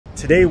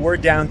Today we're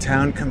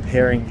downtown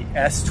comparing the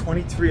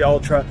S23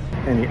 Ultra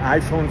and the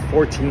iPhone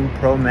 14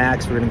 Pro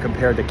Max. We're gonna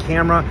compare the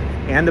camera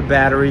and the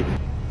battery.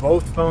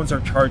 Both phones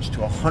are charged to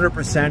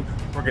 100%.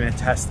 We're gonna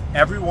test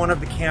every one of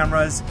the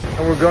cameras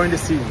and we're going to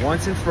see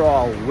once and for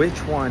all which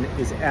one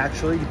is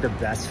actually the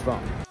best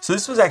phone. So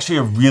this was actually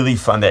a really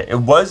fun day. It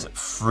was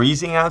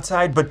freezing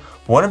outside, but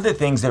one of the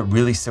things that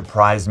really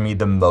surprised me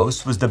the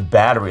most was the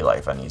battery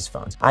life on these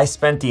phones. I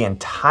spent the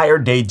entire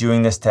day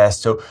doing this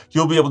test, so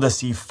you'll be able to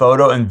see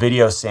photo and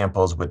video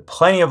samples with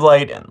plenty of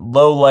light and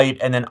low light,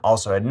 and then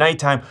also at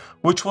nighttime,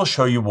 which will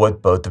show you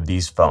what both of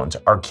these phones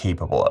are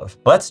capable of.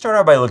 Let's start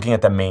out by looking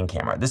at the main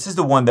camera. This is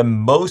the one that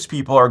most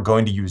people are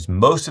going to use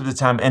most of the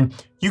time, and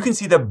you can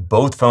see that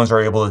both phones are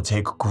able to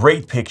take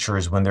great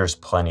pictures when there's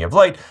plenty of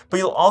light, but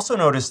you'll also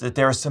notice that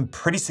there are some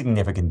pretty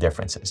significant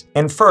differences.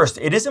 And first,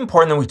 it is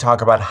important that we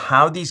talk about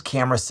how these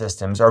camera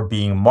systems are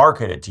being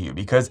marketed to you,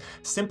 because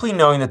simply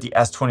knowing that the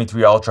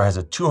S23 Ultra has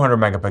a 200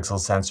 megapixel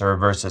sensor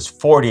versus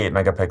 48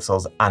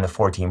 megapixels on the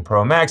 14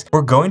 Pro Max,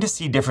 we're going to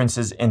see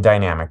differences in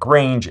dynamic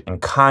range, in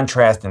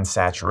contrast and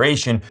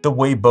saturation, the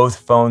way both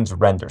phones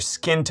render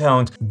skin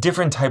tones,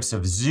 different types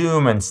of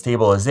zoom and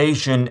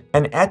stabilization,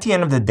 and at the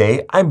end of the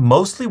day, I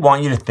mostly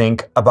want you to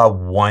think about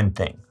one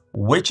thing.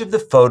 Which of the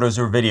photos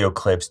or video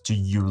clips do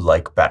you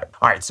like better?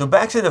 All right, so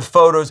back to the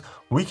photos,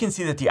 we can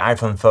see that the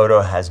iPhone photo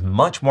has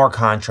much more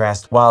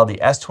contrast, while the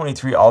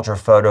S23 Ultra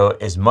photo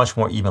is much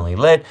more evenly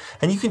lit,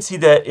 and you can see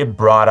that it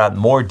brought out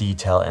more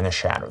detail in the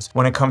shadows.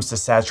 When it comes to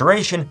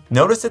saturation,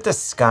 notice that the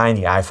sky in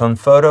the iPhone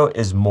photo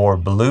is more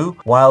blue,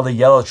 while the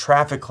yellow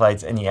traffic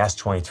lights in the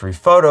S23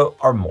 photo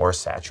are more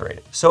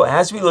saturated. So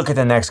as we look at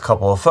the next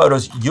couple of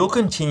photos, you'll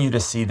continue to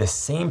see the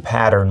same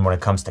pattern when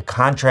it comes to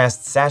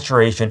contrast,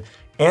 saturation,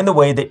 and the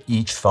way that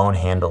each phone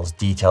handles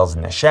details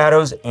in the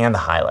shadows and the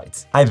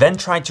highlights. I then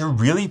tried to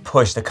really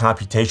push the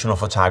computational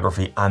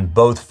photography on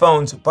both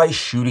phones by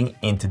shooting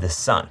into the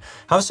sun.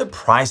 I was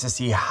surprised to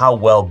see how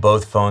well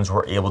both phones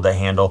were able to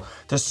handle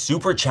the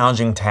super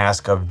challenging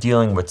task of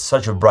dealing with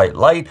such a bright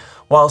light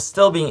while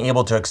still being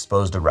able to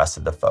expose the rest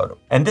of the photo.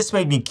 And this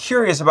made me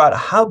curious about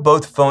how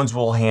both phones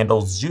will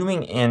handle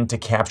zooming in to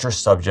capture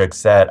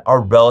subjects that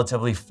are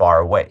relatively far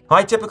away.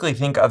 I typically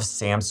think of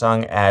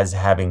Samsung as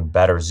having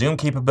better zoom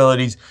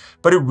capabilities,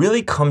 but it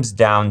really comes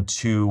down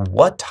to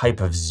what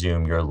type of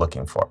zoom you're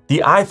looking for.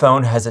 The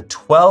iPhone has a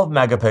 12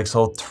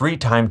 megapixel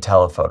 3-time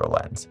telephoto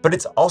lens, but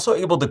it's also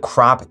able to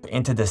crop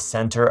into the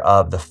center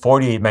of the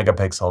 48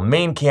 megapixel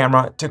main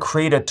camera to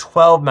create a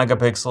 12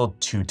 megapixel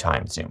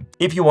 2-time zoom.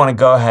 If you want to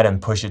go ahead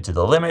and push it to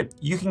the limit,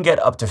 you can get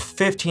up to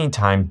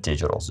 15-time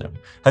digital zoom.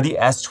 Now, the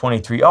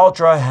S23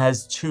 Ultra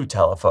has 2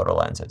 telephoto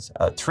lenses,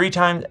 a 3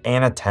 times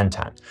and a 10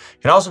 times.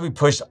 It can also be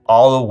pushed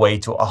all the way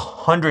to a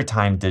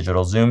 100-time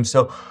digital zoom,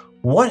 so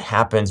what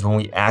happens when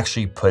we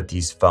actually put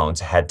these phones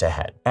head to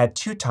head? At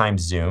 2-time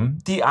zoom,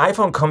 the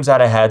iPhone comes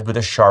out ahead with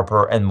a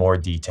sharper and more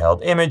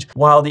detailed image,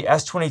 while the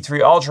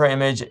S23 Ultra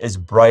image is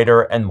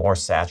brighter and more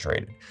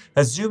saturated.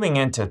 Now, zooming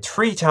into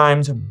 3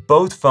 times,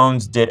 both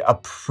phones did a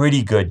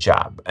pretty good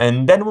job.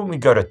 And then when we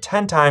go to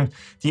 10 times,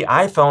 the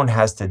iPhone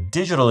has to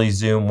digitally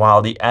zoom,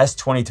 while the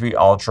S23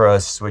 Ultra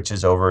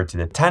switches over to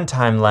the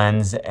 10-time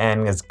lens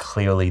and is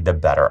clearly the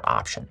better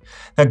option.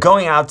 Now,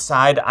 going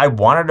outside, I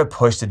wanted to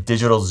push the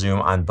digital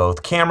zoom on both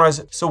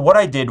cameras. So what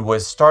I did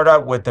was start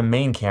out with the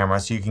main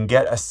camera so you can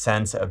get a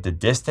sense of the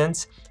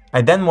distance.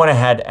 I then went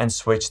ahead and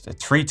switched to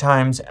 3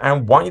 times, and I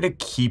want you to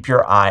keep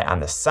your eye on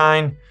the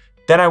sign.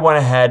 Then I went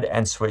ahead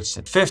and switched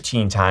to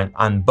 15 times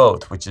on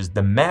both, which is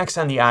the max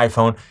on the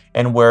iPhone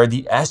and where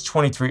the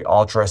S23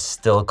 Ultra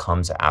still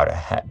comes out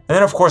ahead. And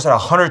then of course at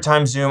 100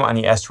 times zoom on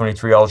the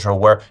S23 Ultra,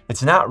 where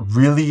it's not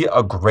really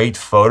a great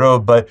photo,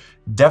 but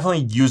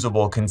definitely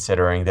usable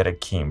considering that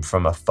it came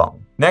from a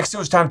phone. Next, it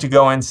was time to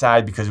go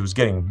inside because it was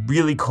getting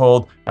really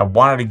cold. I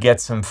wanted to get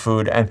some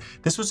food, and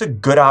this was a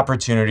good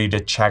opportunity to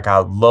check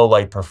out low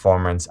light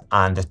performance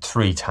on the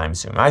 3-time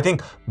zoom. I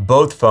think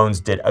both phones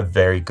did a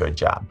very good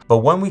job. But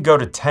when we go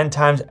to 10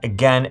 times,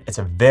 again, it's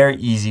a very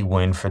easy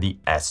win for the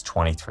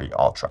S23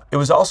 Ultra. It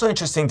was also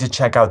interesting to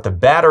check out the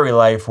battery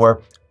life,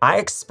 where I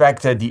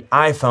expected the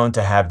iPhone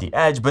to have the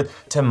edge, but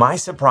to my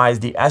surprise,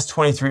 the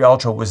S23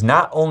 Ultra was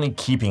not only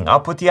keeping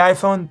up with the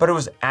iPhone, but it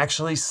was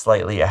actually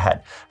slightly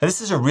ahead. Now,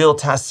 this is a real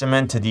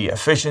testament to the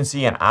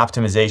efficiency and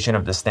optimization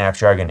of the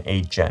Snapdragon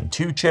 8 Gen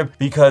 2 chip,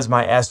 because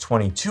my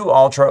S22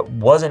 Ultra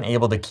wasn't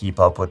able to keep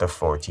up with the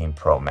 14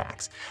 Pro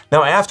Max.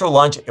 Now, after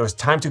lunch, it was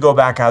time to go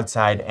back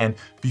outside, and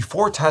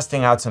before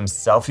testing out some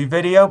selfie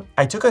video,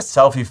 I took a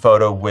selfie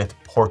photo with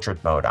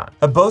portrait mode on.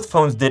 Now, both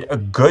phones did a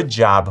good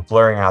job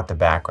blurring out the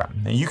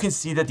background. Now, you can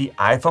see that the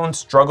iPhone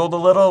struggled a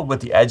little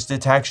with the edge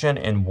detection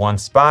in one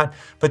spot,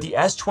 but the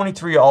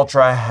S23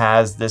 Ultra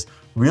has this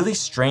really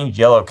strange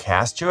yellow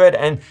cast to it,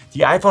 and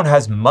the iPhone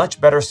has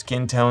much better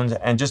skin tones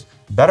and just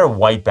better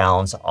white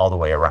balance all the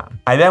way around.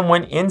 I then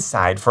went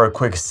inside for a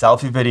quick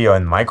selfie video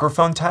and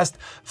microphone test,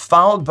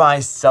 followed by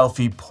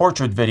selfie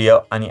portrait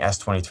video on the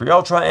S23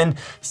 Ultra and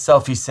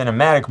selfie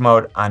cinematic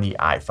mode on the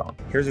iPhone.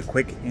 Here's a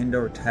quick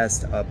indoor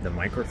test of the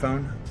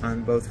microphone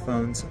on both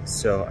phones.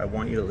 So I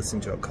want you to listen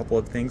to a couple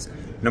of things.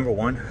 Number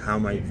one, how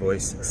my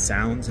voice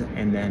sounds,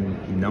 and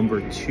then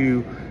number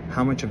two,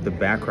 how much of the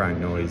background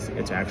noise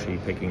it's actually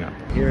picking up.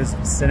 Here's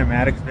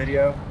cinematic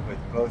video with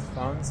both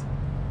phones.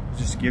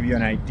 Just to give you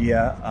an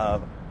idea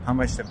of how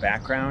much the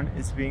background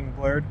is being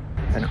blurred,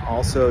 and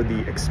also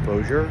the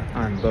exposure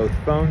on both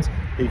phones.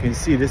 You can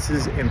see this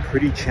is in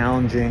pretty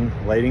challenging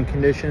lighting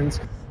conditions.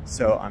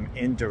 So I'm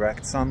in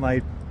direct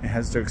sunlight. It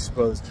has to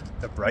expose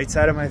the bright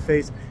side of my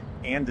face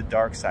and the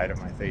dark side of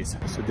my face.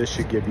 So this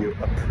should give you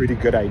a pretty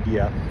good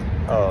idea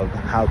of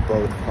how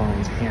both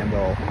phones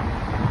handle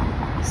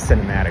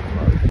cinematic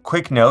mode.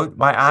 Quick note,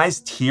 my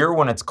eyes tear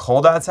when it's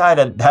cold outside,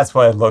 and that's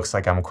why it looks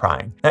like I'm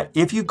crying. Now,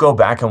 if you go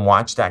back and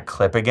watch that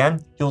clip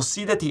again, you'll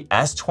see that the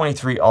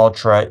S23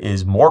 Ultra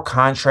is more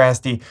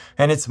contrasty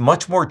and it's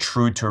much more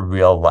true to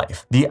real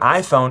life. The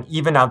iPhone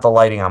evened out the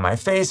lighting on my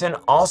face and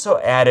also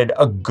added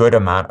a good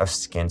amount of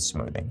skin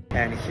smoothing.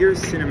 And here's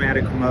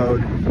cinematic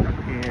mode,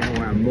 and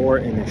when I'm more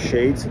in the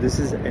shade, so this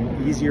is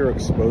an easier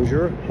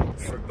exposure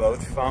for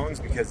both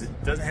phones because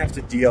it doesn't have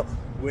to deal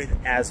with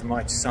as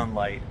much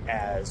sunlight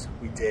as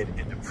we did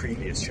in the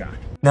previous shot.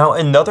 Now,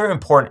 another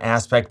important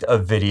aspect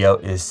of video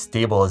is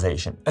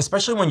stabilization,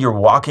 especially when you're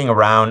walking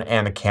around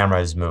and the camera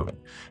is moving.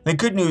 The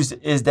good news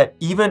is that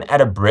even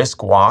at a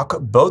brisk walk,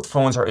 both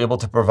phones are able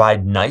to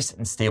provide nice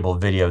and stable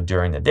video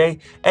during the day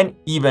and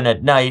even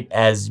at night,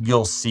 as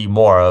you'll see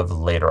more of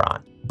later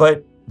on.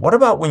 But what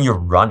about when you're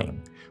running?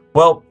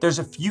 Well, there's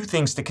a few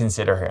things to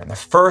consider here. And the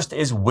first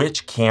is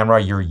which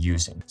camera you're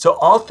using. So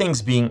all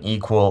things being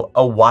equal,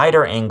 a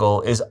wider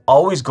angle is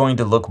always going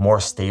to look more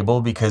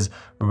stable because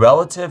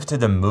relative to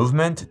the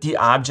movement, the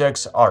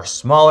objects are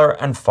smaller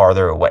and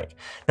farther away.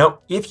 Now,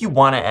 if you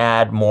want to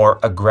add more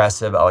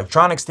aggressive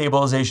electronic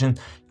stabilization,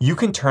 you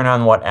can turn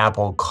on what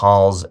Apple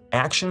calls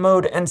action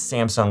mode and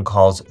Samsung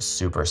calls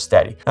super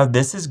steady. Now,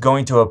 this is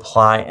going to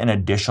apply an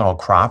additional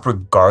crop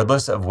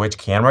regardless of which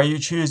camera you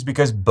choose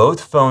because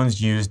both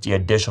phones use the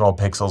additional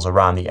pixels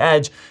around the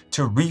edge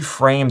to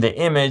reframe the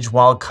image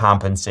while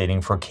compensating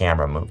for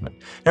camera movement.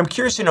 Now, I'm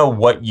curious to know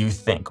what you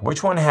think.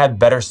 Which one had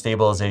better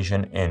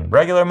stabilization in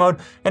regular mode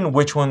and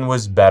which one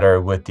was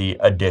better with the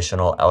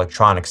additional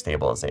electronic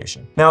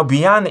stabilization? Now,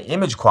 beyond the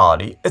image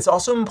quality, it's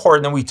also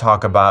important that we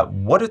talk about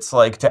what it's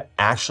like to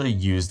actually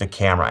use the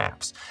camera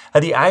apps.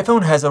 The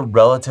iPhone has a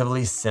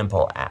relatively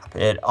simple app.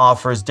 It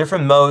offers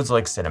different modes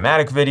like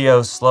cinematic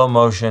video, slow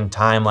motion,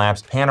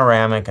 time-lapse,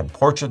 panoramic, and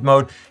portrait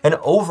mode, and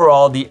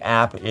overall the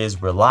app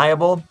is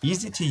reliable,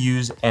 easy to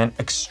use, and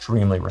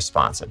extremely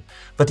responsive.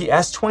 But the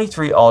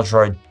S23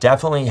 Ultra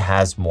definitely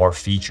has more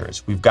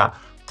features. We've got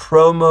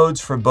Pro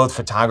modes for both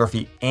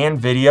photography and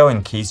video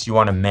in case you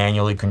want to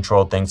manually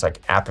control things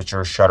like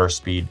aperture, shutter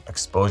speed,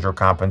 exposure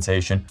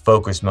compensation,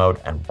 focus mode,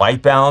 and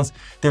white balance.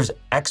 There's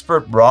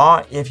Expert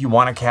RAW if you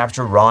want to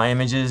capture raw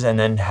images and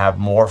then have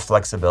more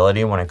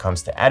flexibility when it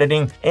comes to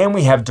editing. And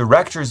we have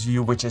Director's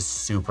View, which is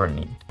super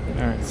neat.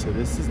 All right, so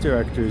this is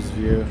Director's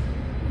View.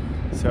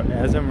 So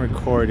as I'm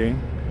recording,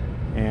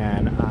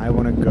 and I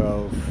want to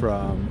go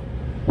from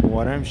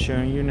what I'm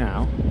showing you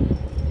now,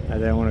 I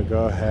then want to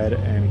go ahead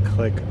and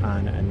click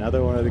on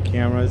another one of the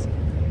cameras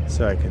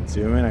so I can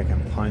zoom in, I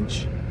can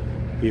punch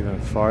even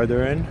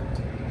farther in.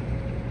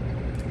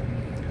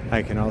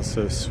 I can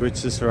also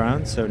switch this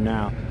around, so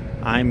now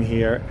I'm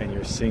here and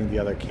you're seeing the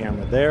other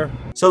camera there.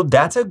 So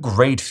that's a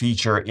great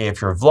feature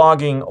if you're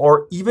vlogging,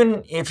 or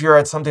even if you're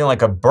at something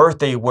like a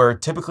birthday where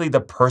typically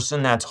the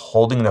person that's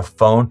holding the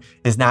phone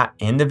is not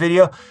in the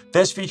video.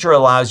 This feature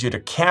allows you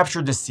to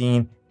capture the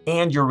scene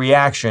and your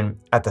reaction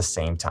at the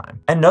same time.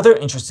 Another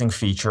interesting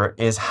feature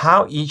is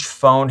how each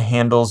phone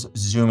handles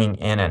zooming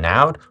in and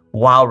out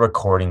while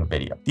recording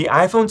video. The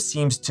iPhone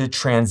seems to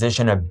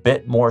transition a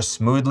bit more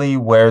smoothly,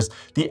 whereas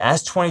the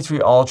S23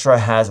 Ultra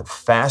has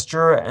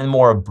faster and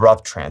more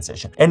abrupt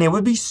transition. And it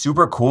would be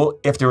super cool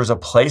if there was a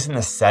place in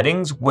the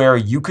settings where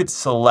you could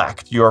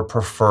select your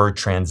preferred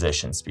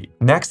transition speed.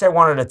 Next, I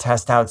wanted to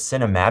test out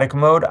cinematic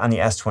mode on the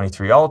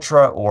S23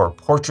 Ultra or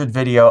portrait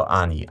video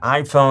on the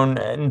iPhone,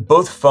 and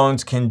both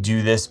phones can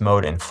do this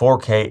mode in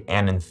 4K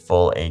and in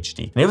full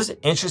HD. And it was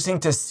interesting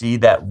to see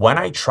that when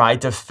I tried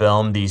to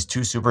film these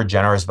two super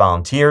generous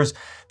volunteers,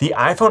 the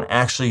iPhone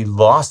actually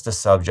lost the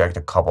subject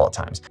a couple of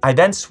times. I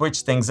then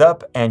switched things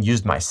up and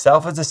used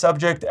myself as a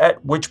subject,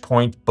 at which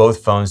point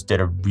both phones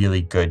did a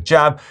really good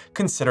job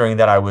considering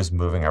that I was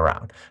moving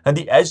around. And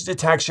the edge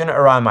detection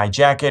around my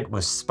jacket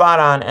was spot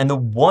on, and the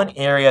one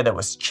area that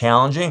was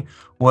challenging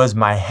was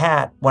my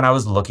hat when I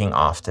was looking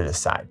off to the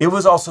side. It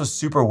was also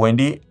super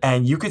windy,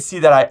 and you could see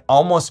that I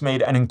almost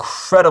made an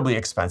incredibly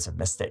expensive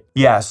mistake.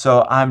 Yeah,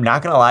 so I'm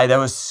not gonna lie, that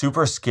was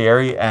super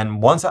scary,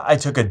 and once I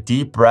took a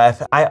deep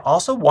breath, I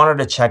also wanted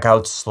to check check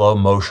out slow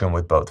motion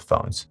with both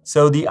phones.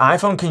 So the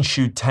iPhone can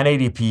shoot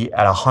 1080p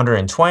at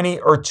 120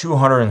 or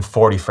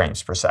 240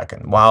 frames per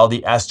second, while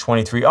the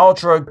S23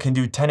 Ultra can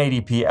do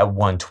 1080p at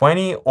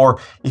 120, or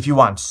if you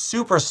want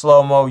super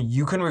slow-mo,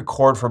 you can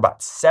record for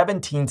about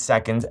 17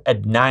 seconds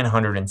at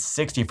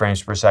 960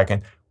 frames per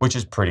second, which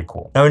is pretty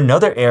cool. Now,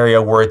 another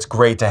area where it's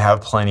great to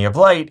have plenty of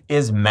light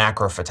is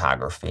macro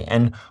photography.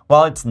 And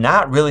while it's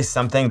not really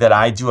something that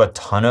I do a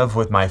ton of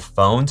with my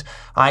phones,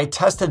 I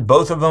tested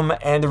both of them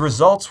and the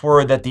results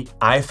were that the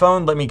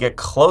iPhone let me get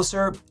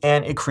closer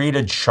and it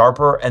created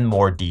sharper and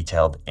more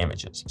detailed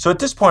images. So at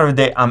this point of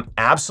the day, I'm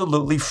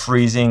absolutely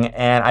freezing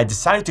and I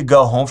decided to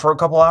go home for a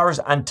couple hours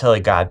until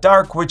it got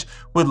dark, which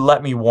would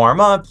let me warm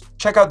up,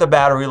 check out the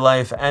battery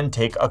life, and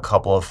take a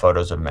couple of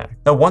photos of Mac.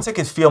 Now, once I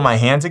could feel my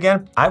hands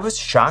again, I was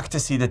shocked to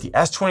see that the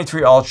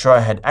S23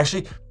 Ultra had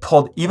actually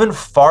pulled even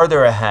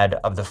farther ahead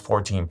of the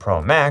 14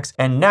 Pro Max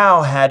and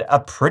now had a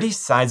pretty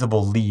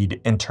sizable lead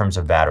in terms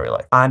of battery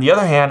life. On the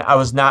other hand, I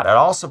was not at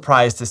all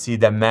surprised to see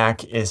that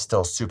Mac is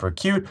still super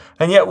cute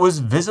and yet was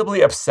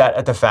visibly upset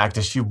at the fact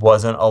that she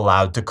wasn't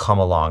allowed to come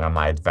along on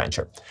my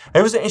adventure.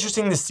 It was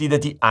interesting to see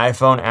that the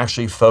iPhone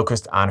actually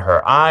focused on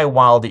her eye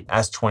while the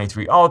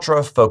S23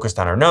 Ultra focused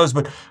on her nose,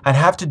 but I'd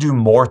have to do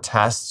more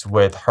tests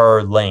with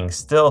her laying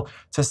still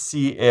to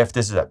see if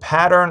this is a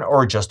pattern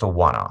or just a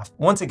one-off.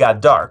 Once it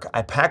got dark,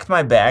 I packed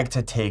my bag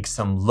to take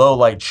some low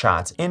light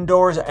shots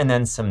indoors and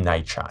then some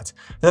night shots.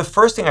 The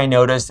first thing I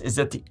noticed is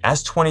that the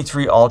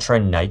S23 Ultra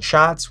night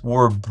shots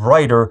were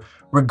brighter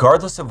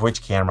regardless of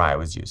which camera I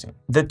was using.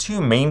 The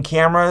two main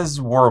cameras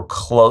were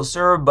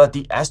closer, but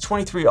the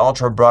S23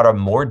 Ultra brought up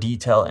more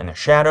detail in the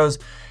shadows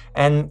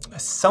and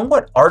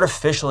somewhat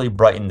artificially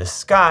brightened the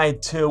sky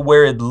to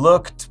where it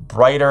looked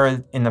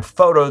brighter in the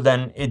photo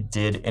than it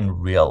did in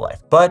real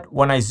life. But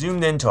when I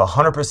zoomed in to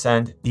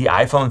 100%, the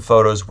iPhone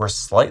photos were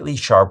slightly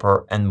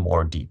sharper and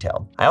more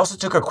detailed. I also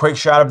took a quick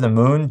shot of the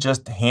moon,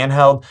 just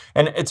handheld,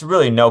 and it's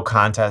really no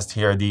contest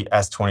here. The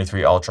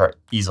S23 Ultra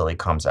easily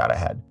comes out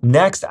ahead.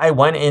 Next, I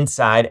went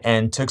inside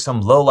and took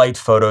some low light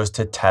photos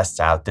to test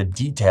out the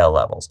detail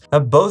levels. Now,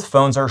 both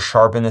phones are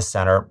sharp in the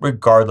center,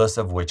 regardless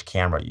of which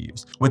camera you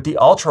use. With the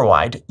ultra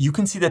wide, you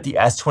can see that the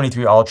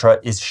S23 Ultra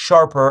is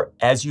sharper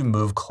as you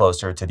move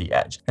closer to the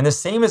edge. And the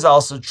same is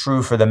also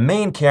true for the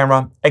main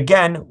camera,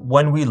 again,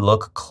 when we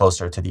look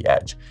closer to the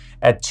edge.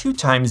 At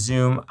 2x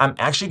zoom, I'm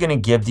actually going to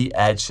give the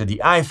edge to the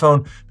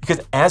iPhone because,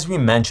 as we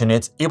mentioned,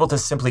 it's able to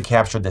simply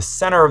capture the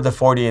center of the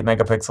 48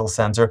 megapixel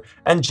sensor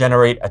and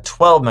generate a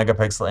 12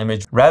 megapixel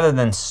image rather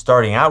than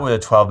starting out with a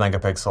 12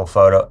 megapixel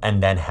photo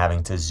and then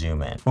having to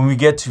zoom in. When we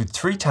get to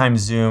 3x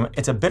zoom,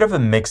 it's a bit of a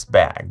mixed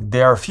bag.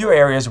 There are a few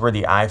areas where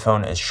the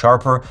iPhone is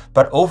sharper,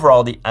 but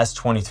overall the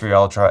S23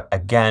 Ultra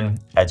again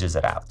edges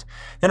it out.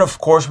 Then of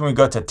course, when we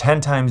go to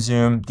 10x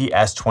zoom, the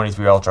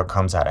S23 Ultra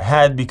comes out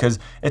ahead because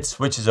it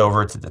switches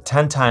over to the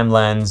 10x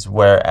lens,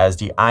 whereas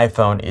the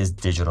iPhone is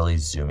digitally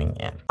zooming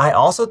in. I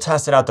also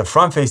tested out the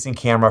front-facing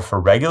camera for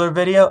regular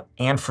video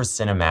and for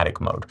cinematic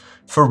mode.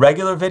 For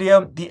regular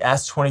video, the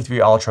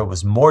S23 Ultra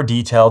was more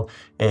detailed,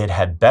 it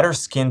had better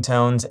skin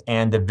tones,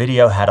 and the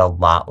video had a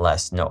lot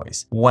less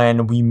noise.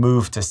 When we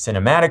moved to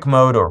cinematic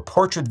mode or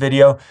portrait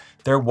video,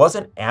 there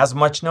wasn't as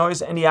much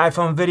noise in the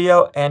iPhone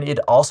video, and it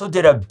also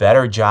did a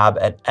better job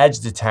at edge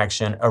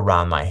detection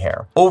around my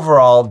hair.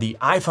 Overall, the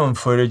iPhone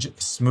footage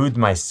smoothed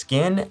my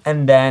skin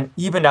and then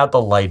evened out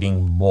the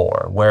lighting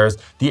more, whereas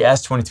the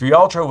S23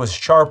 Ultra was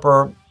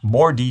sharper,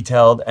 more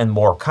detailed, and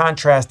more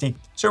contrasty.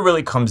 So it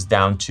really comes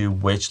down to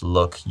which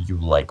look you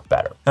like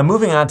better. Now,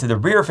 moving on to the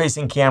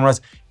rear-facing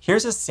cameras,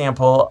 here's a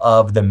sample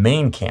of the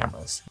main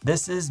cameras.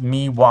 This is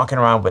me walking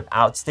around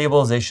without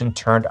stabilization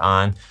turned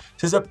on.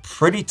 This is a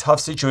pretty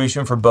tough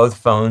situation for both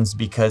phones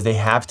because they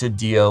have to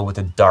deal with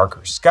a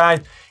darker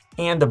sky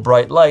and the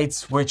bright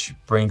lights, which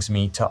brings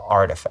me to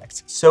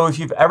artifacts. So if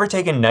you've ever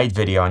taken night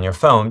video on your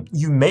phone,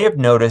 you may have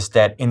noticed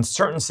that in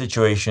certain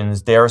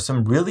situations, there are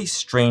some really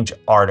strange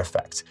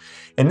artifacts.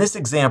 In this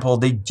example,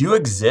 they do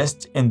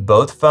exist in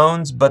both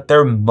phones, but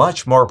they're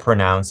much more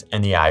pronounced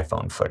in the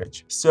iPhone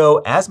footage. So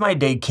as my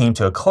day came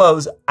to a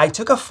close, I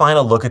took a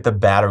final look at the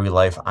battery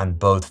life on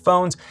both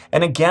phones.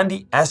 And again,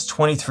 the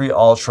S23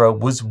 Ultra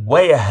was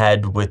way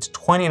ahead with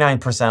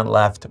 29%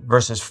 left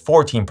versus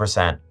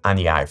 14% on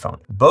the iPhone.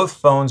 Both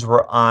phones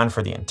were on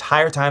for the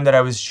entire time that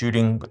I was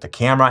shooting with the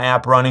camera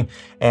app running,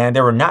 and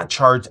they were not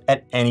charged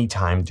at any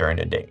time during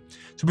the day.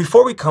 So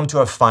before we come to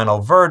a final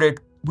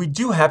verdict, we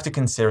do have to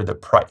consider the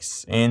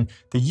price. In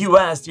the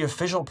US, the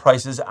official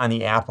prices on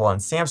the Apple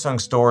and Samsung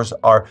stores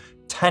are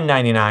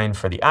 $10.99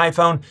 for the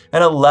iPhone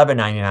and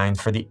 $11.99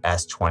 for the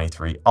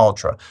S23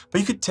 Ultra. But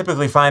you could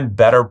typically find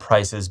better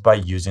prices by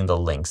using the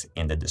links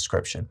in the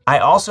description. I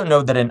also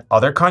know that in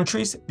other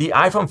countries, the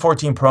iPhone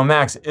 14 Pro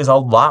Max is a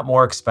lot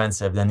more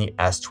expensive than the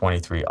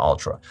S23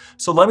 Ultra.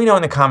 So let me know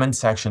in the comment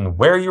section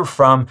where you're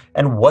from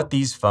and what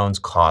these phones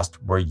cost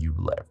where you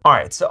live. All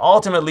right, so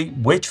ultimately,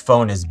 which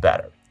phone is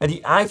better? Now,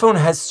 the iPhone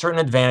has certain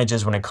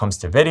advantages when it comes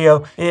to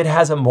video. It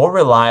has a more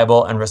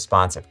reliable and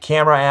responsive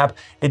camera app.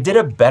 It did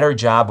a better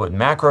job with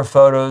macro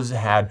photos,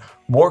 had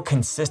more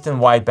consistent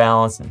white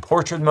balance in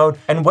portrait mode,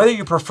 and whether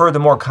you prefer the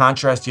more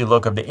contrasty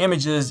look of the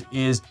images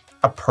is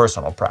a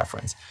personal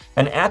preference.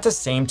 And at the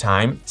same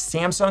time,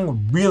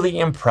 Samsung really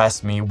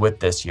impressed me with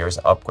this year's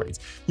upgrades.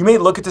 You may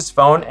look at this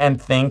phone and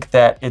think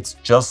that it's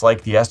just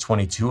like the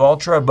S22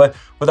 Ultra, but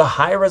with a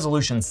high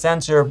resolution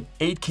sensor,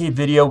 8K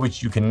video,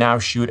 which you can now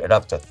shoot at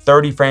up to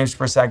 30 frames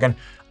per second,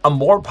 a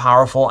more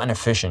powerful and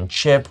efficient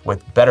chip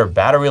with better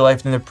battery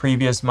life than the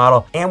previous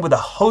model, and with a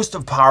host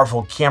of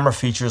powerful camera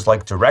features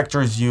like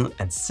director's view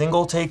and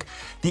single take,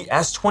 the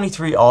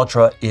S23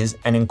 Ultra is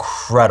an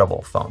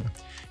incredible phone.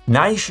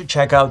 Now you should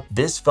check out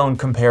this phone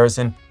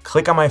comparison.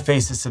 Click on my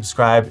face to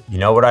subscribe. You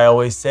know what I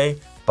always say,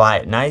 buy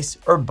it nice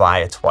or buy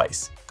it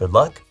twice. Good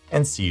luck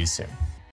and see you soon.